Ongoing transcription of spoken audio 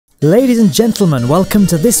Ladies and gentlemen, welcome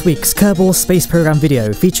to this week's Kerbal space program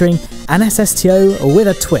video featuring an SSTO with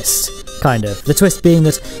a twist. Kind of. The twist being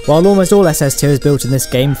that while almost all SSTOs built in this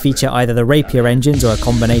game feature either the Rapier engines or a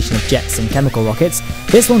combination of jets and chemical rockets,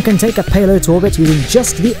 this one can take a payload to orbit using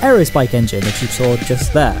just the Aerospike engine, which you saw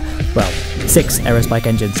just there. Well, 6 Aerospike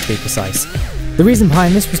engines to be precise. The reason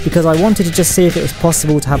behind this was because I wanted to just see if it was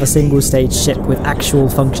possible to have a single-stage ship with actual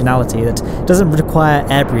functionality that doesn't require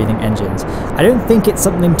air-breathing engines. I don't think it's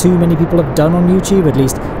something too many people have done on YouTube, at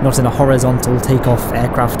least not in a horizontal takeoff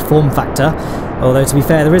aircraft form factor. Although, to be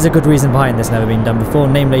fair, there is a good reason behind this never been done before,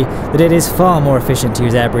 namely that it is far more efficient to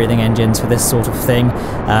use air-breathing engines for this sort of thing.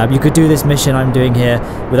 You could do this mission I'm doing here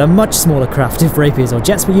with a much smaller craft if Rapiers or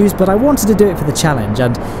jets were used, but I wanted to do it for the challenge,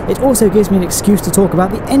 and it also gives me an excuse to talk about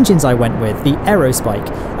the engines I went with, the Aerospike,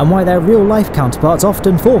 and why their real-life counterparts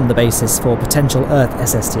often form the basis for potential Earth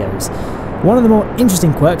SSTOs. One of the more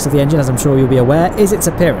interesting quirks of the engine, as I'm sure you'll be aware, is its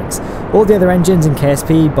appearance. All the other engines in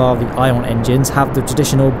KSP, bar the ion engines, have the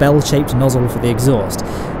traditional bell-shaped nozzle for the exhaust.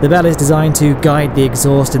 The bell is designed to guide the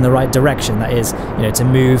exhaust in the right direction, that is, to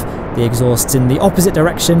move the exhausts in the opposite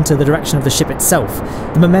direction to the direction of the ship itself.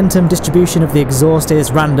 The momentum distribution of the exhaust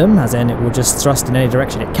is random, as in it will just thrust in any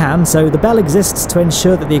direction it can, so the bell exists to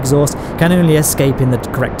ensure that the exhaust can only escape in the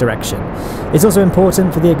correct direction. It's also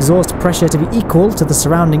important for the exhaust pressure to be equal to the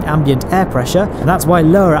surrounding ambient air pressure, and that's why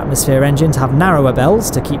lower atmosphere engines have narrower bells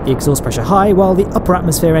to keep the exhaust pressure high, while the upper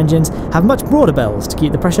atmosphere engines have much broader bells to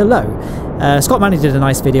keep the pressure low. Scott Manny did a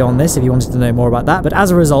nice video on this if you wanted to know more about that, but as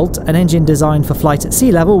a result, an engine designed for flight at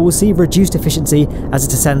sea level will see reduced efficiency as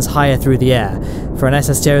it ascends higher through the air. For an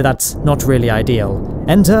SSTO, that's not really ideal.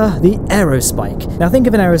 Enter the Aerospike. Now think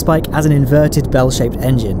of an Aerospike as an inverted bell-shaped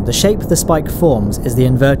engine. The shape the spike forms is the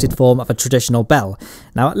inverted form of a traditional bell.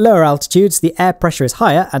 Now at lower altitudes, the air pressure is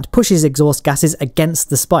higher and pushes exhaust gases against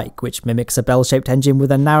the spike, which mimics a bell-shaped engine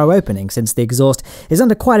with a narrow opening since the exhaust is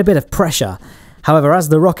under quite a bit of pressure. However, as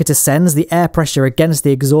the rocket ascends, the air pressure against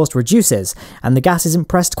the exhaust reduces, and the gas isn't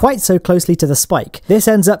pressed quite so closely to the spike. This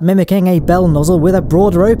ends up mimicking a bell nozzle with a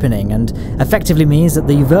broader opening, and effectively means that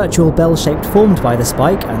the virtual bell shape formed by the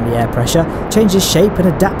spike and the air pressure changes shape and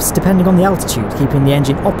adapts depending on the altitude, keeping the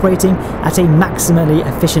engine operating at a maximally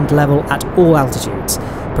efficient level at all altitudes,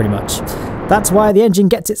 pretty much. That's why the engine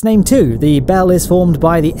gets its name too. The bell is formed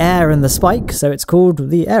by the air and the spike, so it's called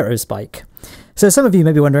the Aerospike. So some of you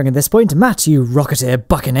may be wondering at this point, Matt, you rocketeer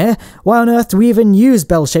buccaneer, why on earth do we even use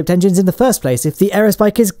bell-shaped engines in the first place if the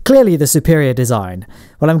Aerospike is clearly the superior design?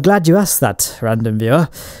 Well, I'm glad you asked that, random viewer.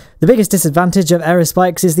 The biggest disadvantage of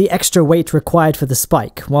Aerospikes is the extra weight required for the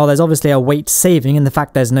spike. While there's obviously a weight saving in the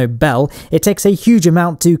fact there's no bell, it takes a huge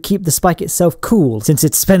amount to keep the spike itself cool, since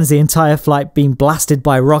it spends the entire flight being blasted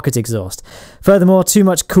by rocket exhaust. Furthermore, too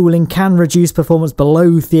much cooling can reduce performance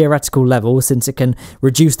below theoretical levels, since it can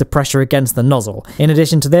reduce the pressure against the nozzle. In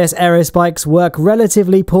addition to this, Aerospikes work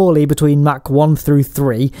relatively poorly between Mach 1 through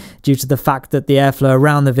 3, due to the fact that the airflow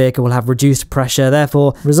around the vehicle will have reduced pressure,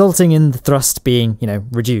 therefore resulting in the thrust being,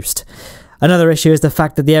 reduced. Another issue is the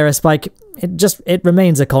fact that the Aerospike, it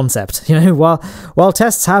remains a concept. While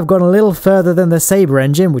tests have gone a little further than the Sabre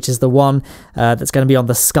engine, which is the one that's going to be on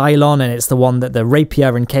the Skylon, and it's the one that the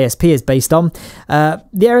Rapier and KSP is based on, the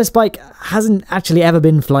Aerospike hasn't actually ever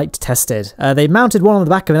been flight tested. They mounted one on the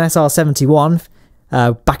back of an SR-71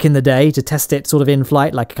 back in the day to test it sort of in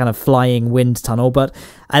flight, like a kind of flying wind tunnel, but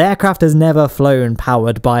an aircraft has never flown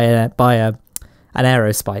powered by an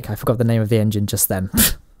Aerospike. I forgot the name of the engine just then.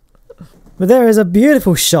 But there is a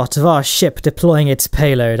beautiful shot of our ship deploying its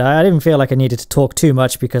payload. I didn't feel like I needed to talk too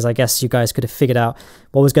much because I guess you guys could have figured out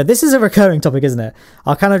what was good. This is a recurring topic, isn't it?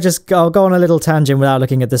 I'll go on a little tangent without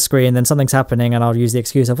looking at the screen, then something's happening and I'll use the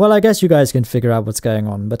excuse of, well, I guess you guys can figure out what's going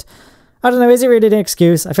on. But I don't know, is it really an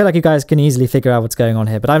excuse? I feel like you guys can easily figure out what's going on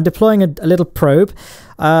here, but I'm deploying a little probe.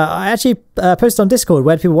 I actually posted on Discord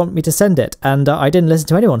where people want me to send it, and I didn't listen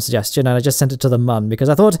to anyone's suggestion, and I just sent it to the Mun, because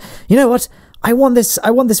I thought, you know what, I want this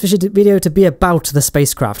video to be about the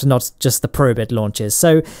spacecraft, not just the probe it launches.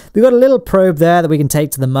 So we've got a little probe there that we can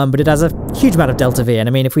take to the Mun, but it has a huge amount of delta V, and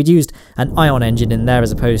I mean, if we'd used an ion engine in there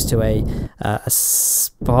as opposed to a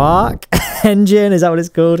spark engine, is that what it's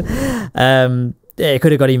called? It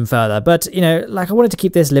could have got even further, but, I wanted to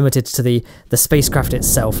keep this limited to the spacecraft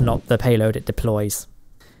itself, not the payload it deploys.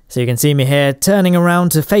 So you can see me here turning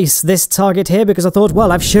around to face this target here because I thought,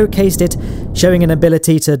 well, I've showcased it, showing an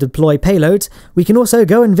ability to deploy payloads. We can also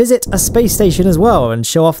go and visit a space station as well and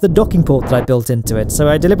show off the docking port that I built into it. So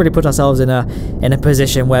I deliberately put ourselves in a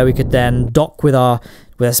position where we could then dock with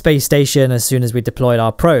with a space station as soon as we deployed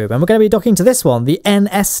our probe. And we're going to be docking to this one, the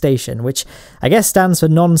NS station, which I guess stands for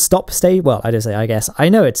non-stop station. Well, I do say I guess. I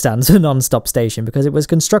know it stands for non-stop station because it was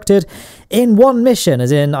constructed in one mission,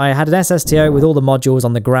 as in I had an SSTO with all the modules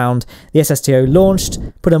on the ground. The SSTO launched,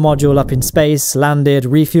 put a module up in space, landed,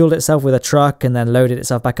 refueled itself with a truck, and then loaded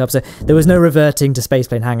itself back up. So there was no reverting to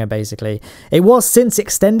Spaceplane Hangar, basically. It was since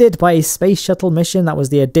extended by a space shuttle mission. That was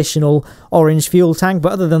the additional orange fuel tank,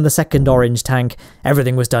 but other than the second orange tank,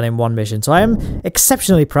 everything was done in one mission. So I am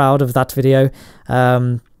exceptionally proud of that video.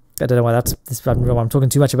 I don't know why I don't know why I'm talking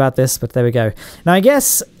too much about this, but there we go. Now, I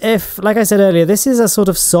guess if, like I said earlier, this is a sort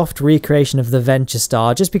of soft recreation of the Venture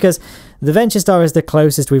Star, just because the Venture Star is the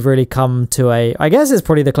closest we've really come to I guess it's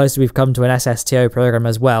probably the closest we've come to an SSTO program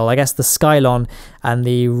as well. I guess the Skylon and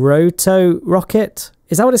the Roto rocket.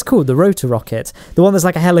 Is that what it's called? The rotor rocket? The one that's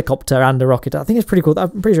like a helicopter and a rocket. I think it's pretty cool.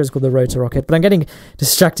 I'm pretty sure it's called the rotor rocket, but I'm getting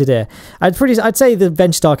distracted here. I'd say the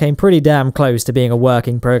Venture Star came pretty damn close to being a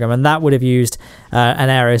working program, and that would have used an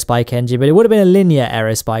Aerospike engine, but it would have been a linear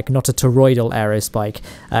Aerospike, not a toroidal Aerospike.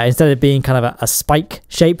 Instead of being kind of a spike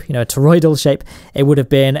shape, you know, a toroidal shape, it would have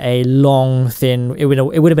been a long, thin, it would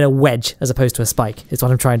have been a wedge as opposed to a spike, is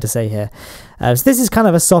what I'm trying to say here. So this is kind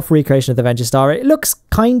of a soft recreation of the Venture Star. It looks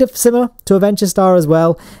kind of similar to a Venture Star as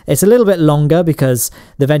well. It's a little bit longer because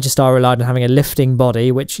the Venture Star relied on having a lifting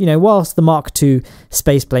body, which, you know, whilst the Mark II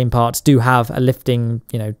spaceplane parts do have a lifting,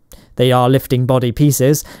 you know, they are lifting body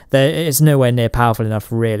pieces, it's nowhere near powerful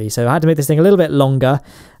enough, really. So I had to make this thing a little bit longer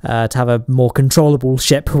to have a more controllable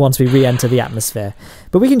ship once we re-enter the atmosphere.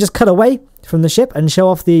 But we can just cut away from the ship and show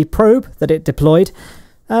off the probe that it deployed,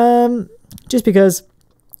 just because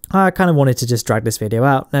I kind of wanted to just drag this video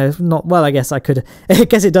out. No, not well. I guess I could. I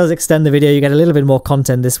guess it does extend the video. You get a little bit more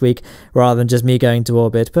content this week rather than just me going to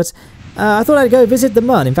orbit. But I thought I'd go visit the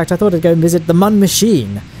Mun. In fact, I thought I'd go and visit the Mun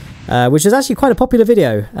machine, which is actually quite a popular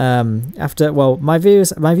video. My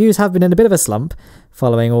views have been in a bit of a slump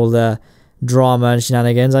following all the drama and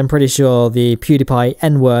shenanigans. I'm pretty sure the PewDiePie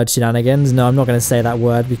N-word shenanigans. No, I'm not going to say that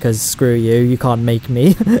word because screw you can't make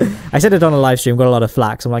me. I said it on a live stream, got a lot of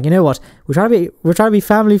flack. So I'm like, you know what? We're trying to be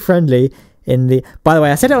family friendly in the. By the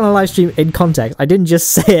way, I said it on a live stream in context. I didn't just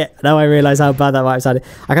say it. Now I realise how bad that might have sounded.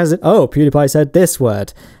 I kind of said, "Oh, PewDiePie said this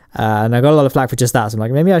word." And I got a lot of flack for just that. So I'm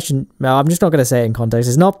like, maybe I shouldn't. No, I'm just not going to say it in context.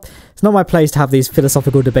 It's not my place to have these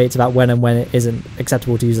philosophical debates about when and when it isn't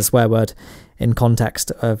acceptable to use a swear word in context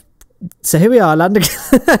of. So here we are landing.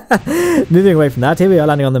 Moving away from that, here we are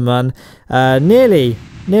landing on the Mun. Nearly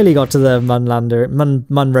got to the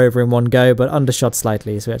Mun rover in one go, but undershot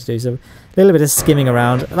slightly, so we had to do some little bit of skimming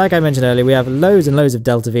around. Like I mentioned earlier, we have loads and loads of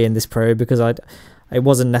Delta V in this probe because it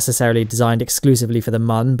wasn't necessarily designed exclusively for the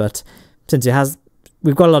Mun, but since it has,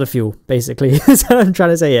 we've got a lot of fuel, basically. That's what I'm trying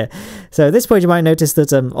to say here. So at this point, you might notice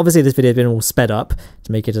that obviously this video has been all sped up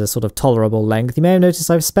to make it a sort of tolerable length. You may have noticed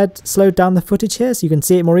I've slowed down the footage here so you can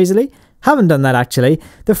see it more easily. Haven't done that, actually.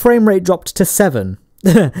 The frame rate dropped to 7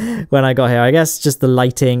 when I got here. I guess just the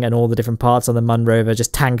lighting and all the different parts on the Mun rover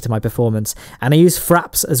just tanked my performance. And I use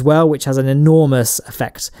fraps as well, which has an enormous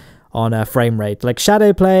effect on frame rate. Like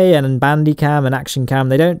shadow play and Bandicam and Action Cam,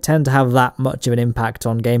 they don't tend to have that much of an impact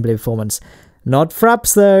on gameplay performance. Not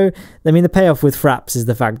fraps though. I mean, the payoff with fraps is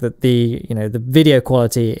the fact that the video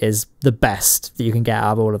quality is the best that you can get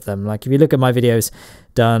out of all of them. Like if you look at my videos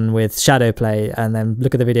done with shadow play and then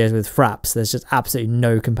look at the videos with fraps, there's just absolutely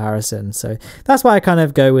no comparison. So that's why I kind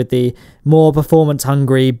of go with the more performance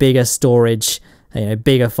hungry, bigger storage,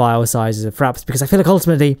 bigger file sizes of fraps, because I feel like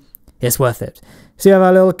ultimately it's worth it. So you have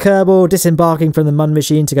our little Kerbal disembarking from the Mun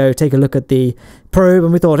machine to go take a look at the probe,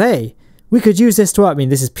 and we thought, hey, we could use this to, I mean,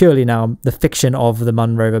 this is purely now the fiction of the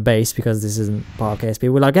Mun rover base because this isn't part of KSP.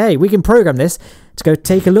 We're like, hey, we can program this to go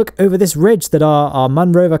take a look over this ridge that our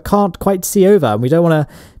Mun rover can't quite see over. And we don't want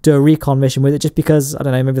to do a recon mission with it just because, I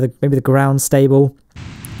don't know, maybe the ground's stable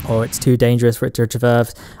or it's too dangerous for it to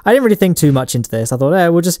traverse. I didn't really think too much into this. I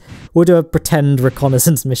thought, we'll do a pretend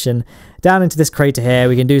reconnaissance mission down into this crater here.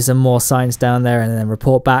 We can do some more science down there and then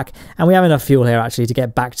report back. And we have enough fuel here actually to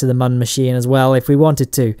get back to the Mun machine as well if we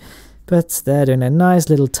wanted to. But they're doing a nice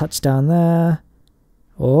little touchdown there.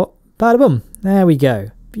 Oh, bada boom. There we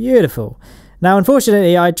go. Beautiful. Now,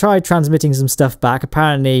 unfortunately, I tried transmitting some stuff back.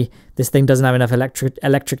 Apparently, this thing doesn't have enough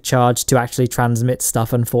electric charge to actually transmit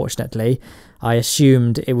stuff, unfortunately. I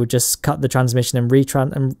assumed it would just cut the transmission and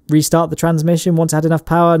restart the transmission once it had enough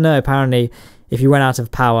power. No, apparently, if you run out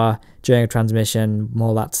of power during a transmission,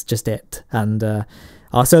 well, that's just it. And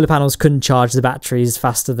our solar panels couldn't charge the batteries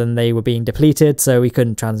faster than they were being depleted, so we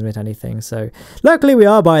couldn't transmit anything. So luckily we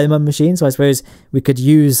are by the Mun machine, so I suppose we could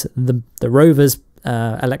use the rover's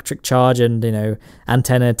electric charge and, you know,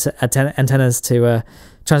 antennas to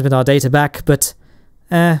transmit our data back, but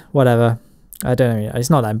whatever. I don't know.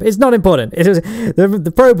 It's not important. It was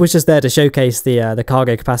the probe was just there to showcase the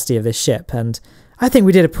cargo capacity of this ship, and I think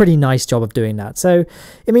we did a pretty nice job of doing that. So,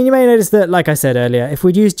 I mean, you may notice that, like I said earlier, if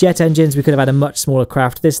we'd used jet engines, we could have had a much smaller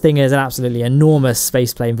craft. This thing is an absolutely enormous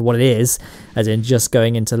space plane for what it is, as in just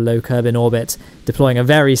going into low Kerbin orbit, deploying a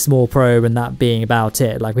very small probe, and that being about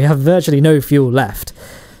it. Like, we have virtually no fuel left.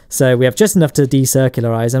 So we have just enough to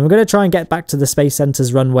decircularize, and we're going to try and get back to the Space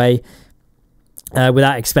Center's runway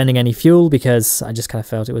without expending any fuel, because I just kind of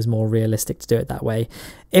felt it was more realistic to do it that way.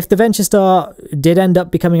 If the Venture Star did end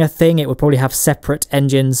up becoming a thing, it would probably have separate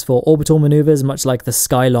engines for orbital maneuvers, much like the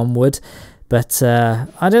Skylon would. But I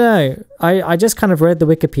don't know. I just kind of read the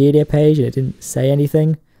Wikipedia page and it didn't say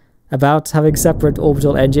anything about having separate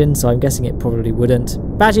orbital engines, so I'm guessing it probably wouldn't.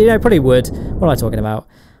 But actually, no, it probably would. What am I talking about?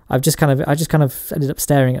 I just kind of ended up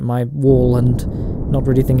staring at my wall and not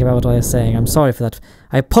really thinking about what I was saying. I'm sorry for that.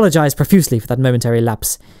 I apologise profusely for that momentary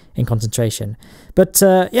lapse in concentration. But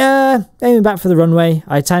yeah, aiming back for the runway.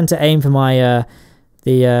 I tend to aim for my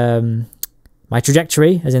my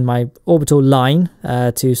trajectory, as in my orbital line,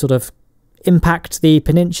 to sort of impact the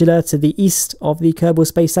peninsula to the east of the Kerbal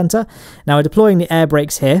Space Center. Now we're deploying the air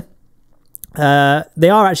brakes here. They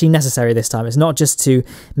are actually necessary this time. It's not just to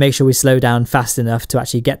make sure we slow down fast enough to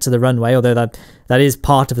actually get to the runway, although that is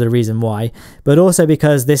part of the reason why, but also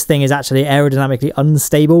because this thing is actually aerodynamically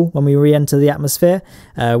unstable when we re-enter the atmosphere.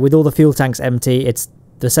 With all the fuel tanks empty,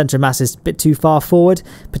 the centre of mass is a bit too far forward,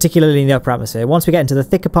 particularly in the upper atmosphere. Once we get into the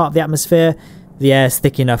thicker part of the atmosphere, the air is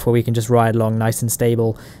thick enough where we can just ride along nice and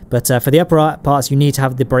stable. But for the upper parts, you need to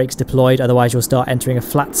have the brakes deployed, otherwise you'll start entering a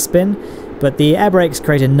flat spin. But the air brakes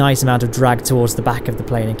create a nice amount of drag towards the back of the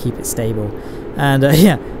plane and keep it stable. And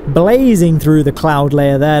yeah, blazing through the cloud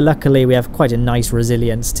layer there. Luckily, we have quite a nice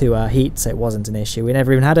resilience to heat, so it wasn't an issue. We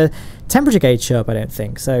never even had a temperature gauge show up, I don't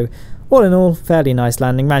think. So all in all, fairly nice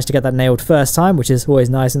landing. Managed to get that nailed first time, which is always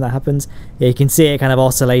nice when that happens. Yeah, you can see it kind of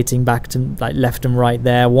oscillating back to like left and right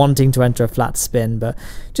there, wanting to enter a flat spin. But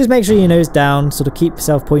just make sure your nose down, sort of keep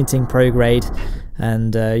yourself pointing prograde.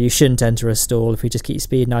 And you shouldn't enter a stall if we just keep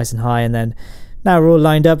speed nice and high. And then now we're all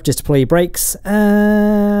lined up, just deploy your brakes. And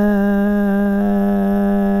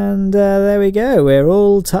there we go, we're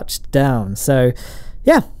all touched down. So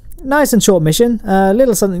yeah, nice and short mission.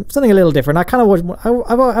 Something a little different.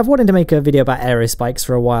 I've wanted to make a video about aerospikes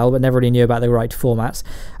for a while, but never really knew about the right formats.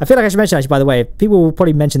 I feel like I should mention, actually, by the way, people will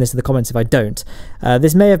probably mention this in the comments if I don't.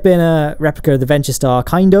 This may have been a replica of the Venture Star,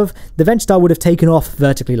 kind of. The Venture Star would have taken off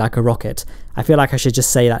vertically like a rocket. I feel like I should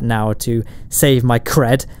just say that now to save my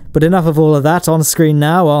cred. But enough of all of that. On screen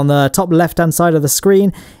now, on the top left-hand side of the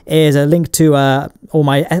screen, is a link to all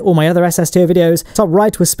my other SSTO videos. Top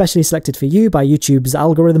right was specially selected for you by YouTube's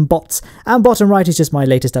algorithm bots, and bottom right is just my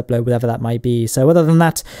latest upload, whatever that might be. So other than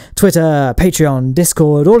that, Twitter, Patreon,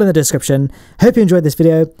 Discord, all in the description. Hope you enjoyed this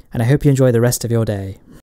video, and I hope you enjoy the rest of your day.